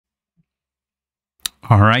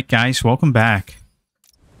All right, guys, welcome back.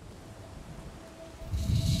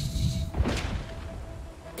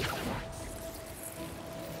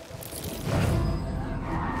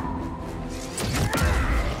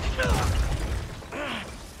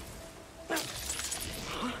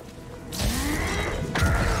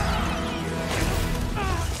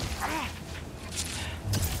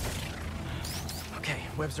 Okay,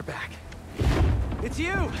 webs are back. It's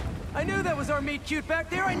you! I knew that was our meet cute back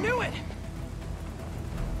there, I knew it!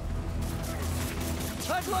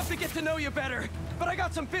 I'd love to get to know you better, but I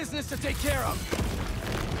got some business to take care of.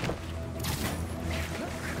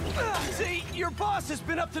 See, your boss has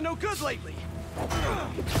been up to no good lately.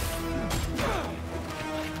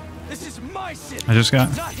 This is my city,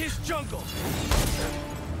 not his jungle.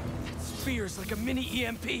 That spear's like a mini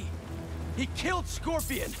EMP. He killed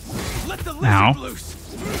Scorpion. Let the lizard loose.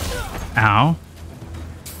 Ow.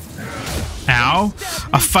 Ow.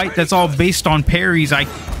 A fight that's all based on parries.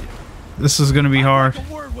 This is gonna be hard.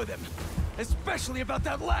 With him, especially about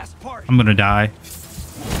that last part. I'm gonna die.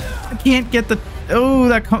 I can't get the. Oh,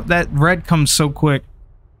 that red comes so quick.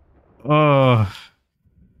 Oh.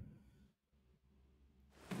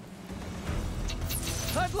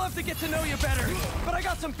 I'd love to get to know you better, but I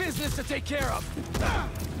got some business to take care of.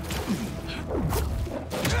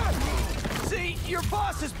 See, your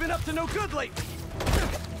boss has been up to no good lately.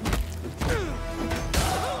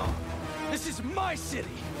 This is my city,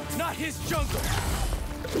 not his jungle.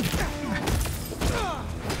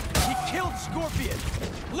 He killed Scorpion.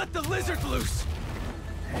 Let the lizard loose.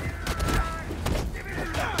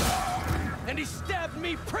 And he stabbed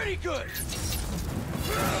me pretty good.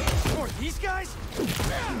 Or these guys?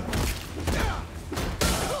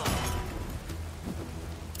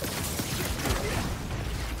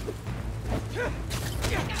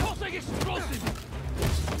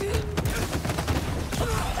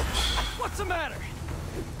 What's the matter?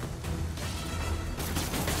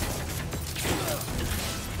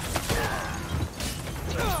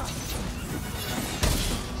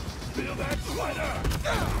 Feel that spider?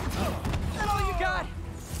 That all you got?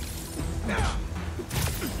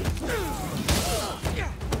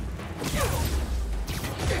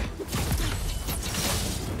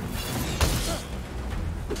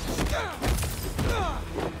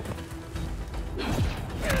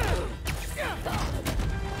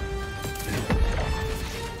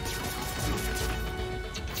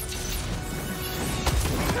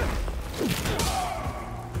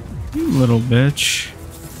 You little bitch.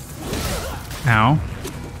 Ow.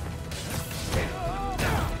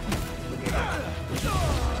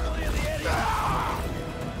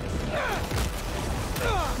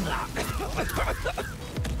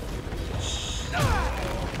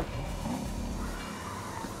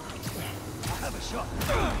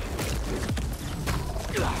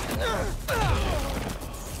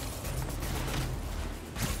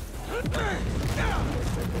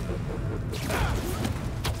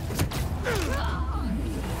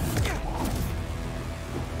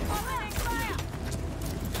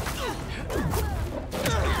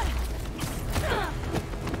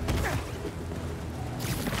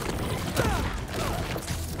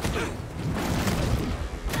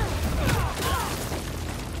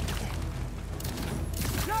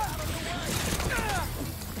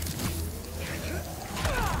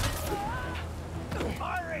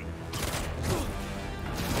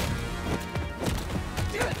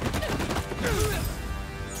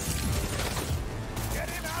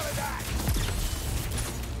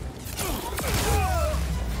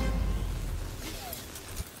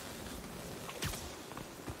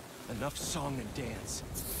 Enough song and dance.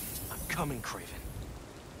 I'm coming, Craven.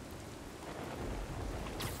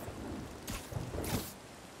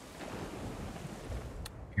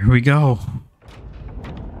 Here we go.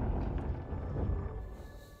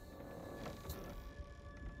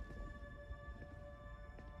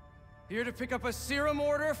 Here to pick up a serum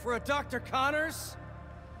order for a Dr. Connors?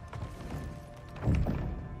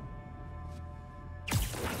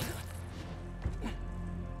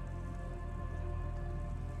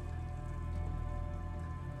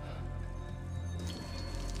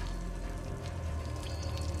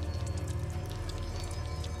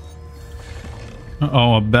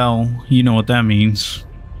 Uh-oh, a bell. You know what that means.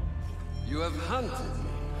 You have hunted me.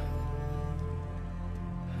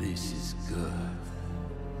 This is good.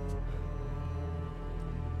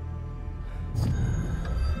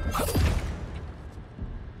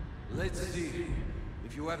 Let's see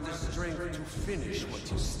if you have the strength to finish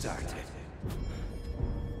what you started.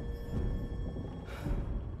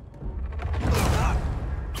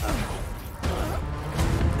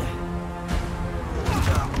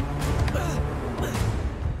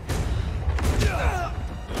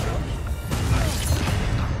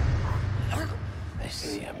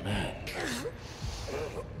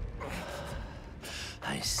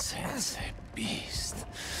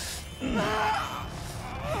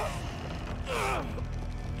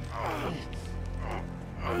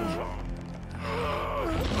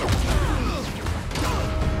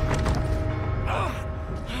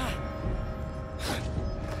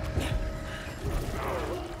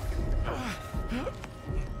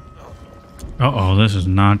 Uh-oh, this is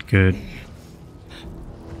not good.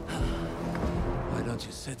 Why don't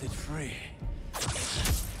you set it free?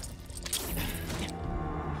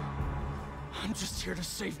 I'm just here to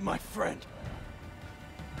save my friend.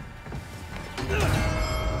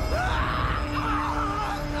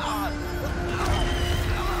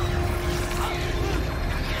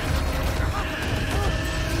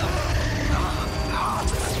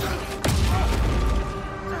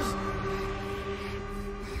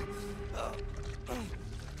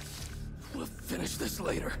 We'll finish this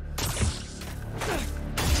later.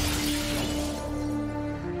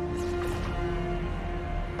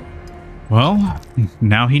 Well,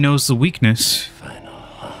 now he knows the weakness.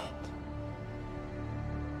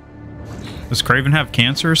 Does Craven have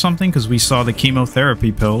cancer or something? Because we saw the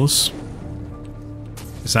chemotherapy pills.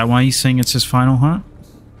 Is that why he's saying it's his final hunt?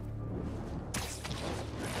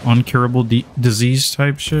 Uncurable disease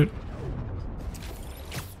type shit?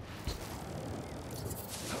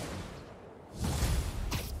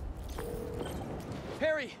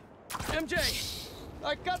 Harry, MJ,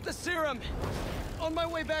 I got the serum. On my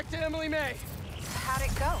way back to Emily May. How'd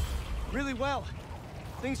it go? Really well.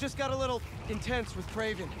 Things just got a little intense with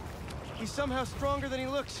Craven. He's somehow stronger than he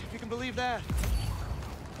looks, if you can believe that.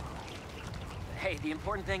 Hey, the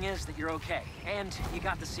important thing is that you're okay, and you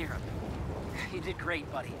got the serum. You did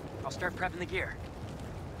great, buddy. I'll start prepping the gear.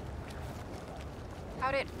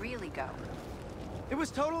 How'd it really go? It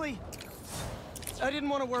was totally... I didn't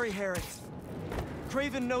want to worry Harry.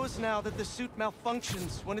 Craven knows now that the suit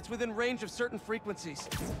malfunctions when it's within range of certain frequencies.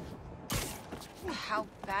 How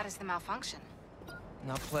bad is the malfunction?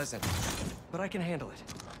 Not pleasant, but I can handle it.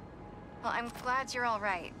 Well, I'm glad you're all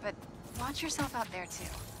right, but watch yourself out there too.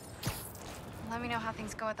 Let me know how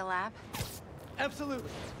things go at the lab.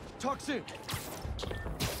 Absolutely. Talk soon.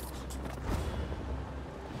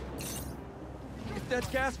 If that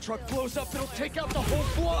gas truck blows up, it'll take out the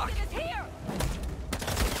whole block. Hey!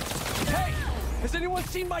 Has anyone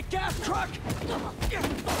seen my gas truck?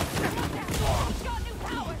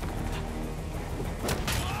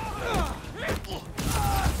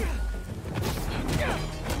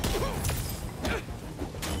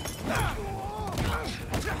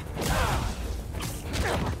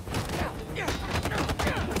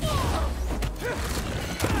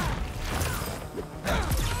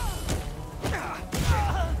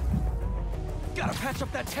 Gotta patch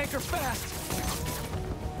up that tanker fast.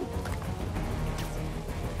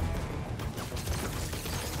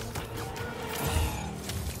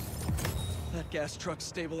 That gas truck's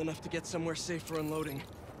stable enough to get somewhere safe for unloading.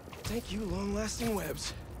 Thank you, long-lasting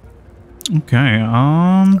webs. Okay,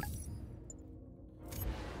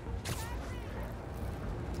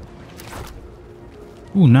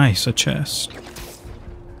 Ooh, nice, a chest.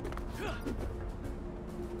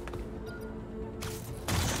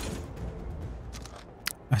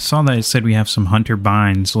 I saw that it said we have some hunter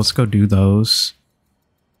binds. Let's go do those.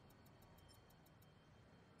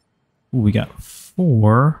 Ooh, we got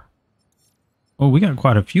 4. Oh, we got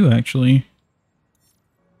quite a few, actually.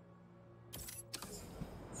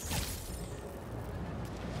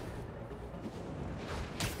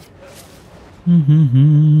 I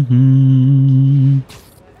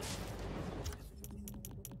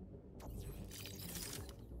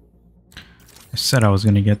said I was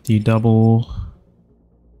going to get the double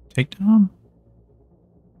takedown.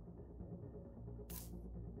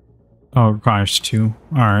 Oh, it requires 2.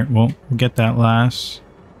 Alright, well, we'll get that last.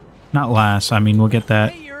 Not last, I mean, we'll get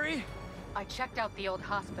that. Hey, Yuri. I checked out the old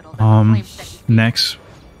hospital. That claims that he's next.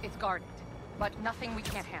 It's guarded, but nothing we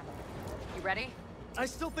can't handle. You ready? I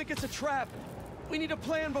still think it's a trap. We need a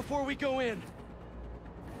plan before we go in.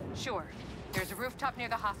 Sure. There's a rooftop near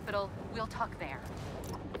the hospital. We'll talk there.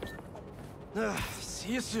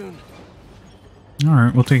 See you soon.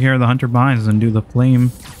 Alright, we'll take care of the hunter binds and do the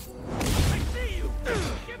flame. I see you.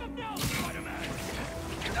 Give him now, Spider-Man.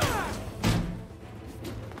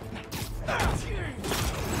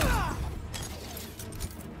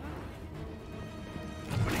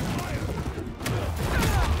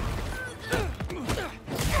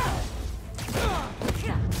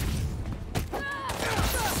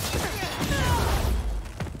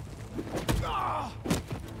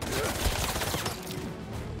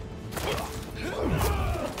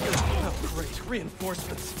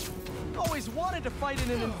 Reinforcements. Always wanted to fight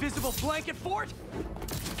in an invisible blanket fort.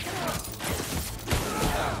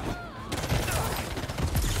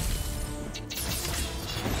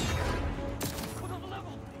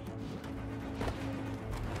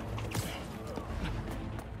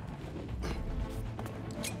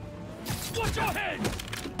 Watch your head!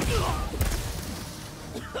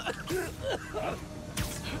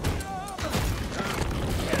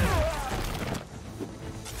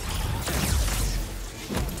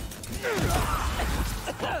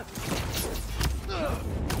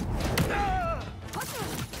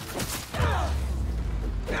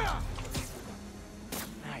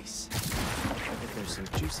 there's some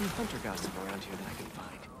juicy hunter gossip around here that I can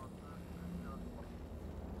find.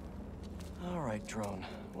 All right, drone.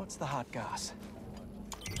 What's the hot goss?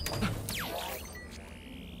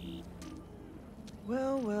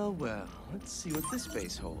 Well. Let's see what this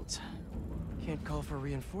base holds. Can't call for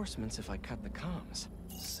reinforcements if I cut the comms.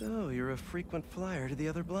 So, you're a frequent flyer to the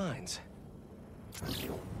other blinds.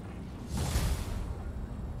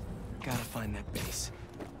 Gotta find that base.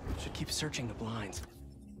 Should keep searching the blinds.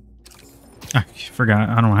 I forgot.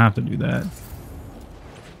 I don't have to do that.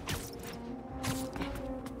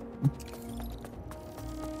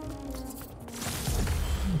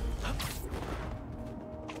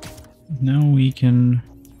 Now we can...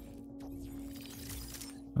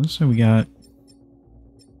 Let's say we got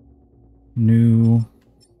new...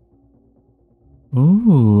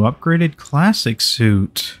 Ooh, upgraded classic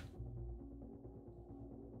suit.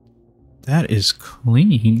 That is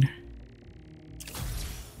clean.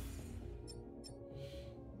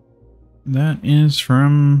 That is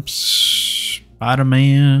from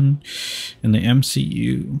Spider-Man in the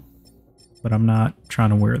MCU. But I'm not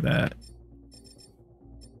trying to wear that.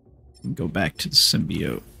 Go back to the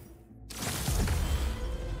symbiote.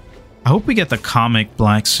 I hope we get the comic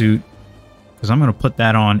black suit, because I'm going to put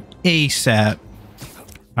that on ASAP.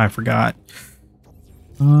 I forgot.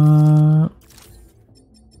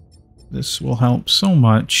 This will help so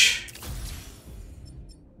much.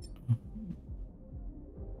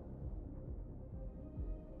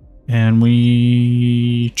 And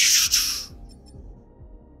we...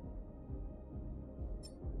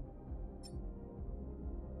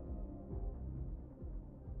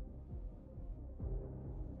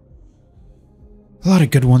 A lot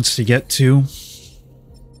of good ones to get to.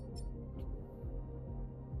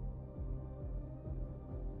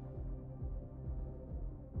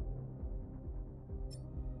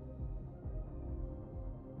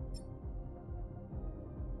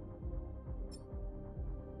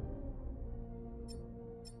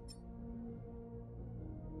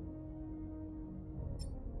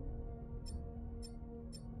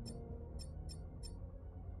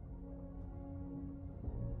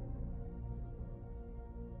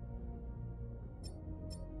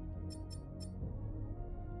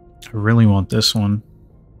 I really want this one.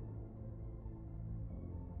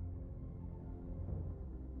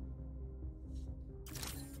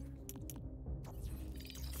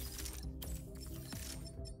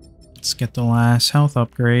 Let's get the last health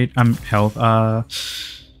upgrade.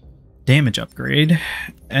 Damage upgrade.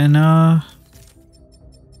 And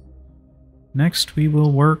next we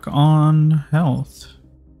will work on health.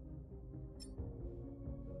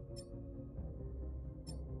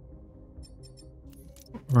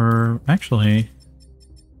 Or actually,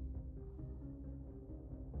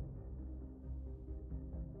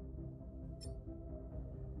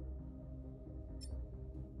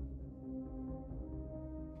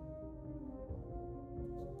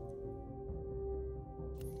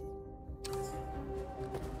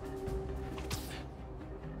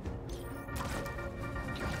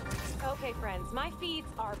 Okay, friends, my feeds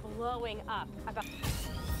are blowing up. About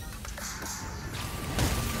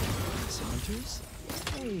Hunters?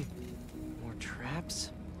 Hey, more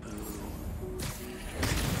traps? Boo.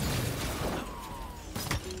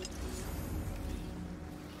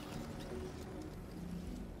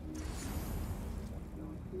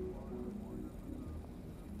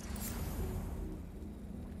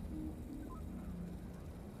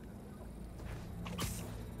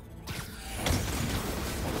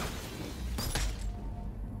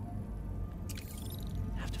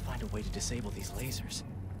 Have to find a way to disable these lasers.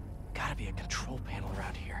 Gotta be a control panel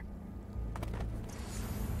around here.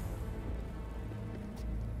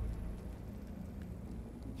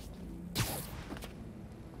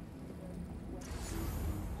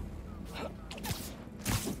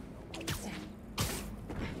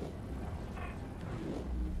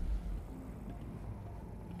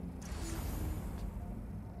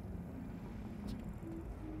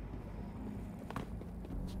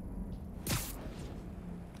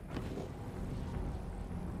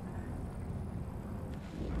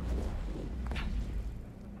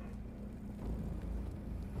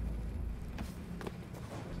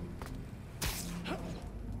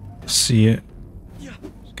 see it.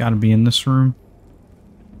 It's got to be in this room.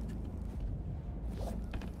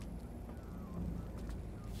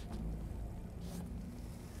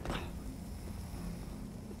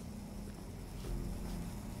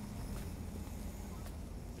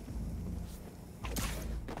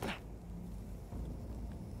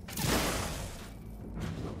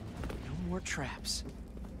 No more traps.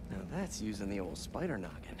 Now that's using the old spider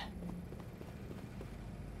noggin.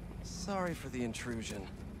 Sorry for the intrusion.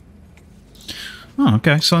 Oh,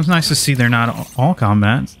 okay. So it's nice to see they're not all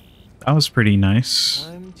combat. That was pretty nice.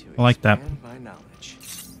 I like that. My knowledge.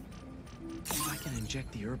 If I can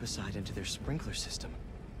inject the herbicide into their sprinkler system,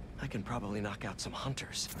 I can probably knock out some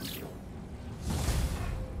hunters.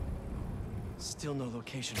 Still no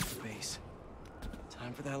location of the base.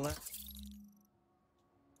 Time for that last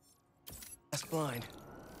blind.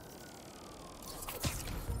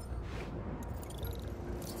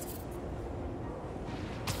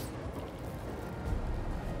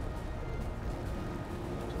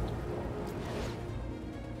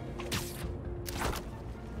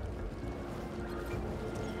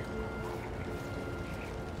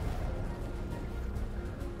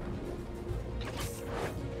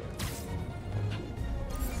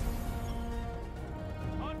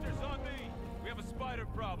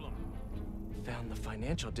 Found the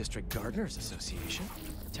Financial District Gardeners Association.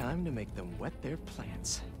 Time to make them wet their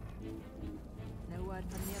plants. No word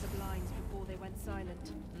from the other blinds before they went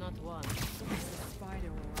silent. Not one. Spider,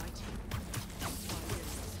 all right.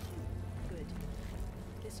 Spiders. Good.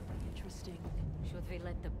 This will be interesting. Should we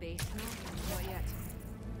let the base know? Not yet.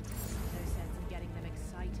 No sense in getting them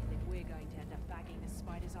excited if we're going to end up bagging the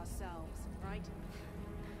spiders ourselves, right?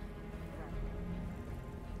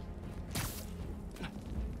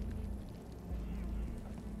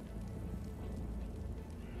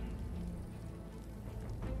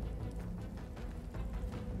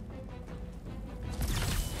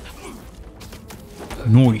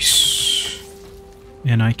 Nice.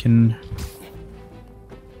 And I can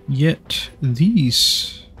get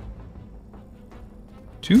these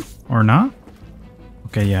two or not?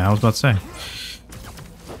 Okay, yeah, I was about to say.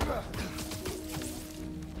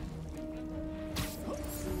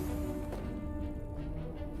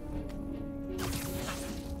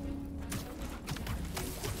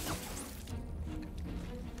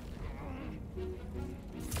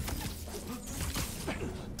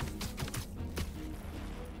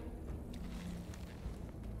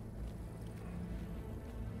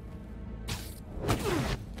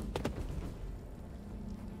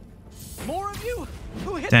 More of you?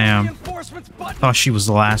 Who hit Damn. the reinforcements button? Thought she was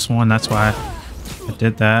the last one, that's why I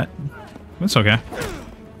did that. It's okay.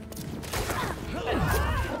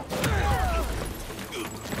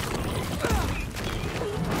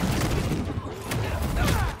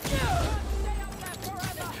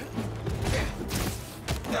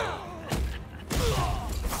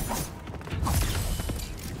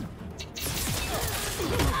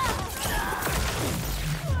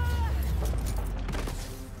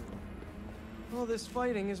 All this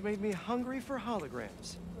fighting has made me hungry for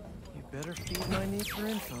holograms. You better feed my need for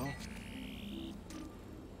info.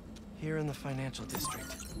 Here in the Financial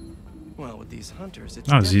District. Well, with these hunters, it's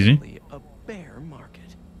That was easy. definitely a bear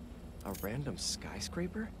market. A random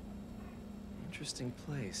skyscraper? Interesting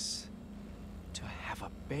place to have a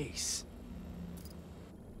base.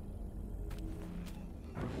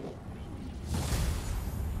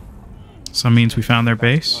 So that means we found their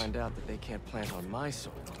base. Find out that they can't plant on my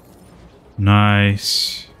soil.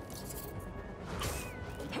 Nice.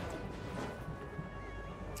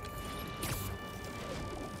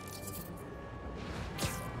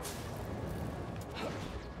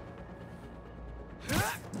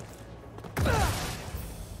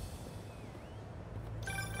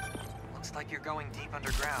 Looks like you're going deep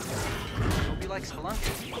underground. It'll be like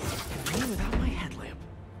spelunking. Me without my headlamp.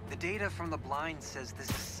 The data from the blind says this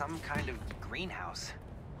is some kind of greenhouse.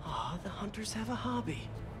 Aw, the hunters have a hobby.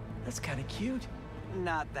 That's kind of cute.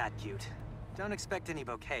 Not that cute. Don't expect any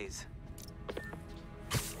bouquets.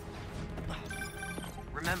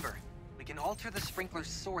 Remember, we can alter the sprinkler's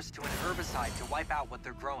source to an herbicide to wipe out what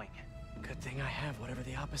they're growing. Good thing I have whatever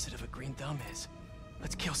the opposite of a green thumb is.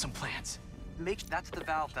 Let's kill some plants. That's the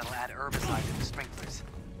valve that'll add herbicide to the sprinklers.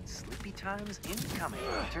 Sleepy times incoming,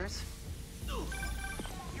 hunters.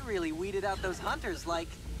 You really weeded out those hunters like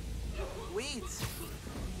weeds.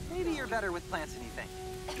 Maybe you're better with plants than you think.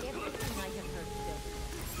 Everything I have heard today.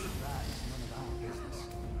 That's none of our business.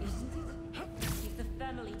 Isn't it? If the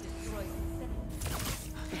family destroys itself.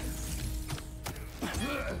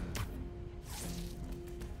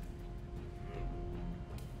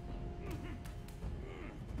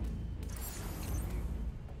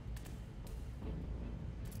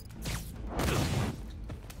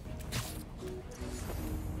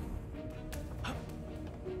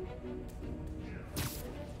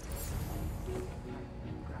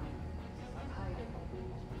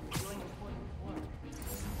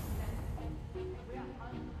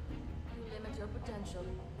 Potential.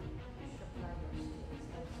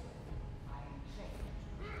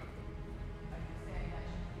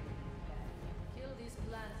 Kill these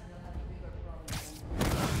plants and you'll have a bigger problem.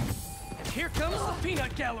 Here comes the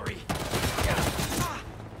peanut gallery.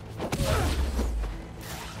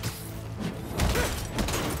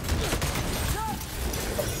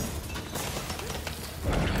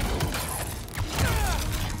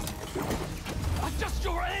 Adjust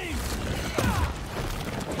your aim.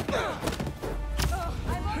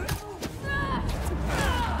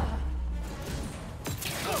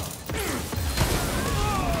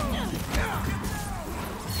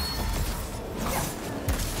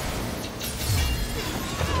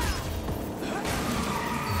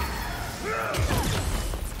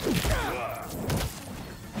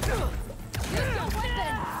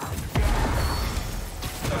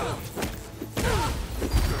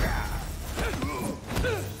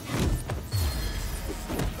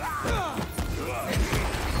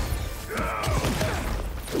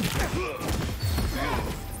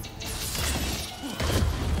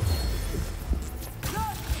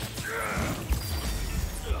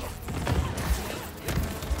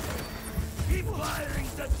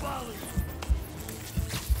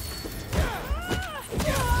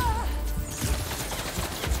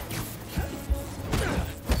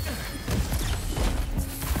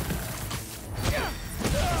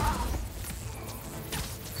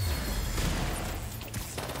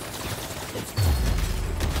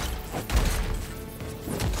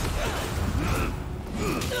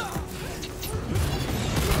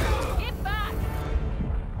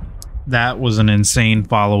 That was an insane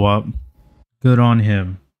follow-up. Good on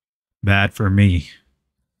him. Bad for me.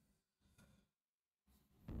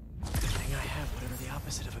 Good thing I have whatever the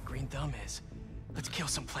opposite of a green thumb is. Let's kill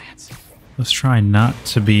some plants. Let's try not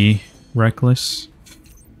to be reckless.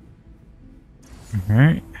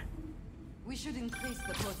 Alright. We should increase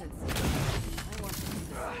the potency. I want to see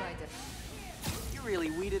the spider. You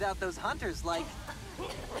really weeded out those hunters like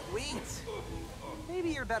weeds. Maybe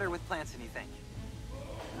you're better with plants than you think.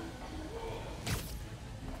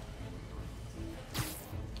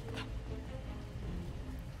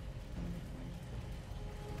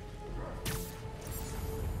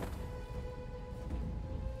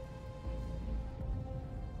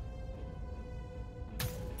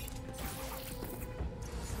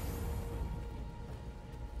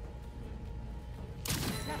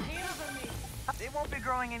 They won't be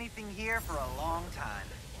growing anything here for a long time.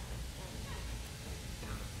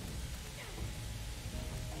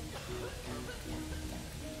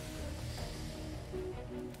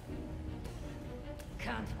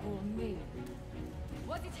 Can't fool me.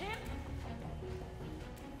 Was it him?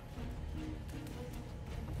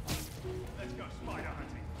 Let's go spider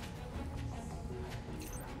hunting.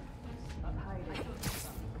 Not hiding.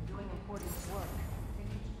 I'm doing important work.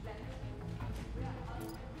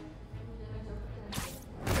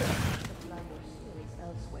 Supply your skills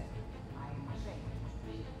elsewhere. I'm ashamed.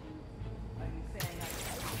 Are you saying I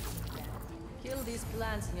can't? Kill these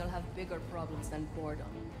plants and you'll have bigger problems than boredom.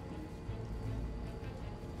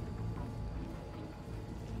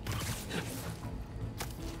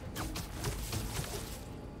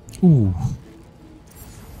 Ooh.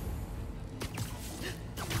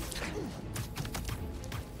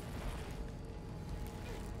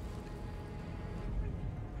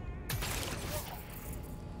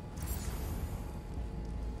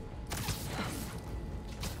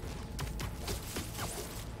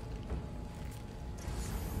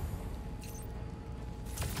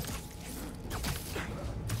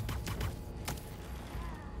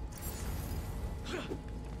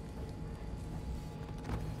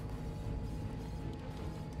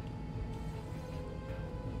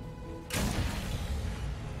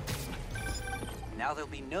 Now there'll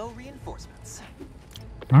be no reinforcements.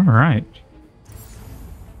 All right.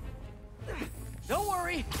 Don't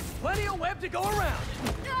worry, plenty of web to go around.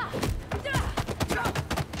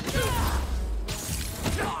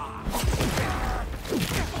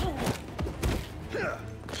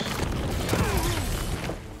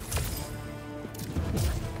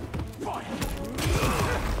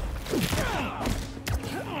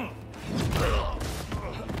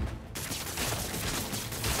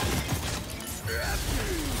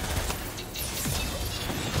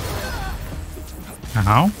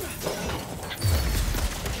 Ow.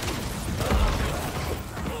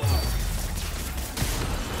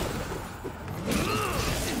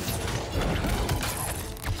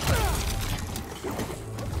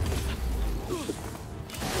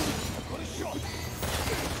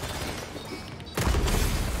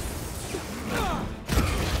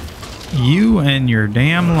 You and your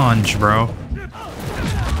damn lunge, bro.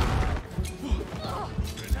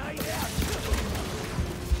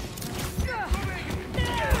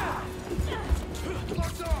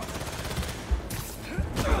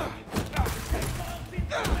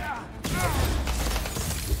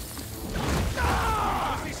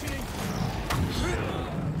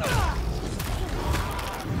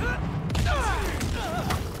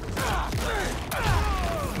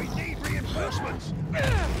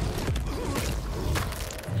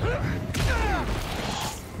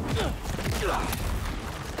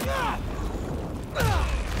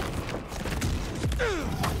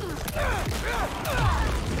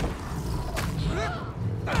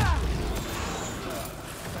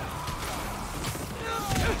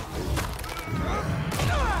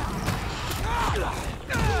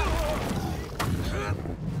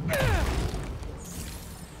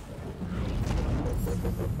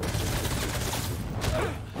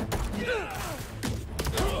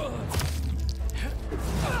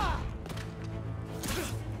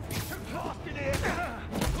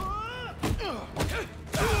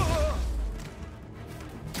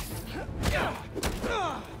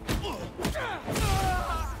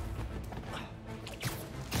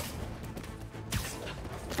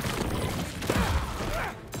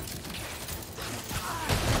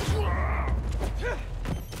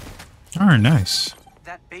 Alright, nice.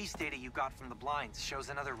 That base data you got from the blinds shows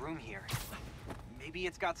another room here. Maybe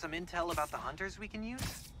it's got some intel about the hunters we can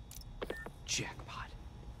use? Jackpot.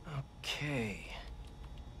 Okay.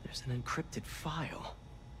 There's an encrypted file.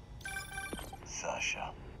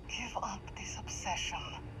 Sasha, give up this obsession.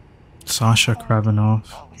 Sasha Kravenov,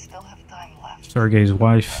 Oh, we still have time left. Sergei's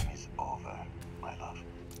wife. Time is over, my love.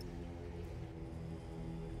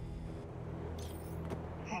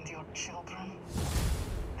 And your children?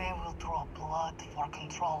 They will draw blood for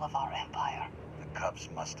control of our empire. The Cubs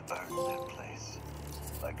must earn their place,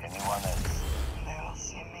 like anyone else. They will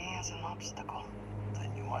see me as an obstacle.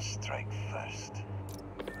 Then you must strike first.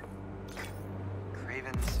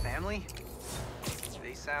 Craven's family?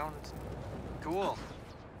 They sound cool.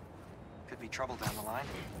 Could be trouble down the line.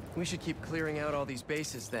 We should keep clearing out all these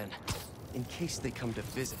bases then, in case they come to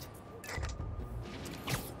visit.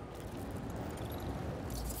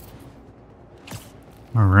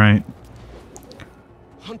 All right.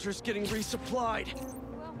 Hunters getting resupplied.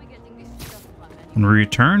 We'll be getting this stuff from When we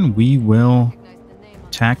return, we will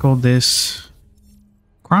tackle this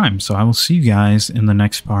crime. So I will see you guys in the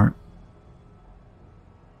next part.